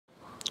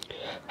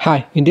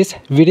Hi, in this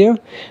video,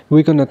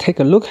 we're going to take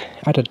a look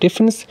at the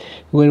difference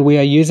when we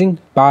are using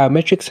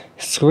Biometrics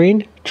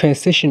screen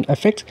transition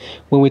effect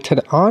when we turn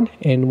it on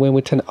and when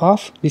we turn it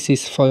off. This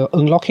is for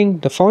unlocking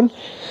the phone.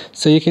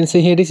 So you can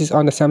see here, this is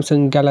on the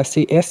Samsung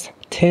Galaxy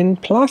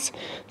S10 Plus.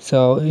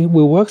 So it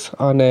will work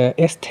on the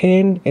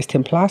S10,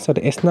 S10 Plus, or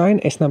the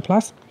S9, S9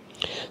 Plus.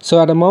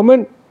 So at the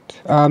moment,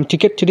 to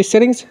get to the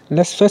settings,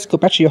 let's first go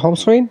back to your home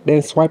screen,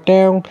 then swipe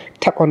down,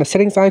 tap on the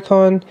settings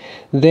icon,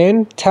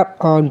 then tap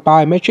on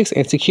Biometrics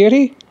and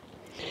security.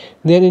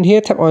 Then in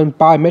here, tap on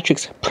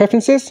Biometrics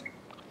preferences,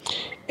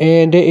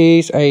 and there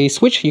is a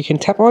switch you can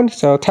tap on.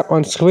 So tap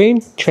on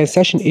screen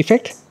transition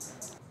effect.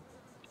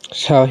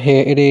 So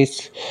here it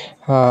is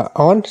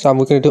on. So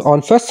we're going to do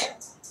on first,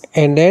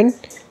 and then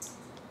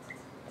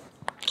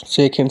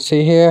so you can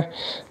see here,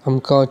 I'm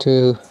going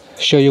to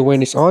show you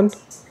when it's on.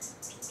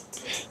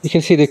 You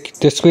can see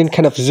the screen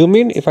kind of zoom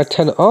in if I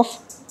turn it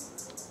off.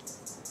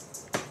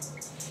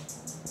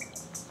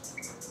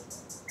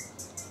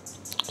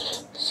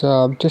 So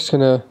I'm just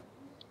gonna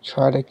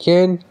try it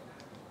again.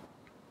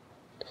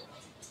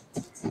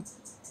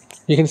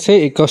 You can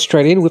see it goes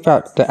straight in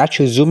without the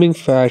actual zooming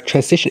for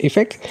transition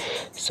effect.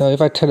 So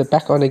if I turn it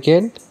back on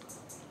again,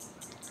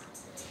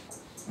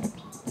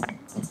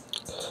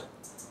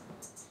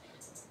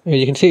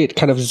 you can see it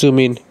kind of zoom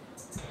in.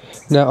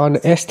 Now on the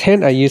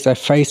S10, I use a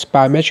face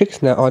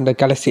biometrics. Now on the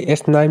Galaxy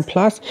S9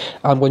 Plus,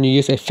 I'm going to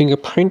use a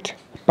fingerprint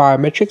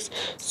biometrics.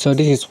 So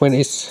this is when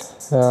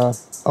it's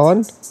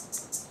on.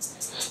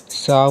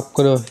 So I'm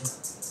gonna,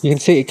 you can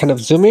see it kind of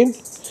zoom in.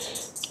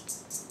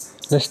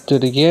 Let's do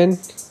it again.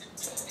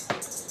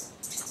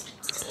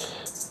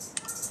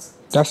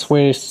 That's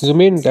when it's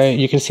zoom in.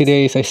 You can see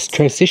there is a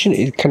transition.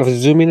 It kind of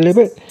zoom in a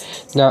little bit.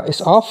 Now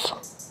it's off.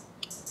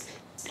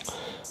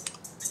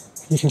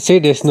 You can see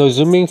there's no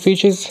zooming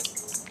features.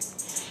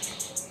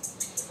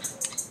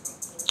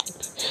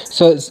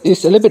 So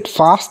it's a little bit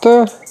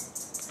faster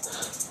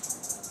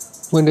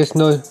when there's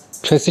no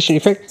transition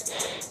effect.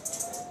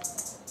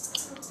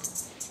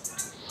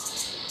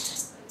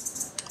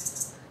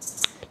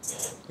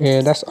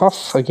 And that's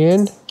off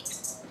again.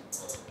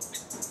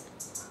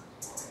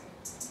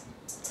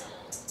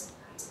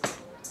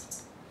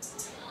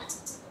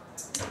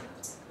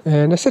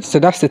 And that's it. So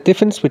that's the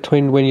difference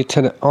between when you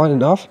turn it on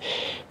and off.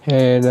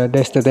 And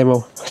that's the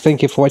demo.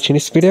 Thank you for watching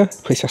this video.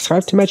 Please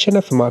subscribe to my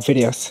channel for more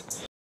videos.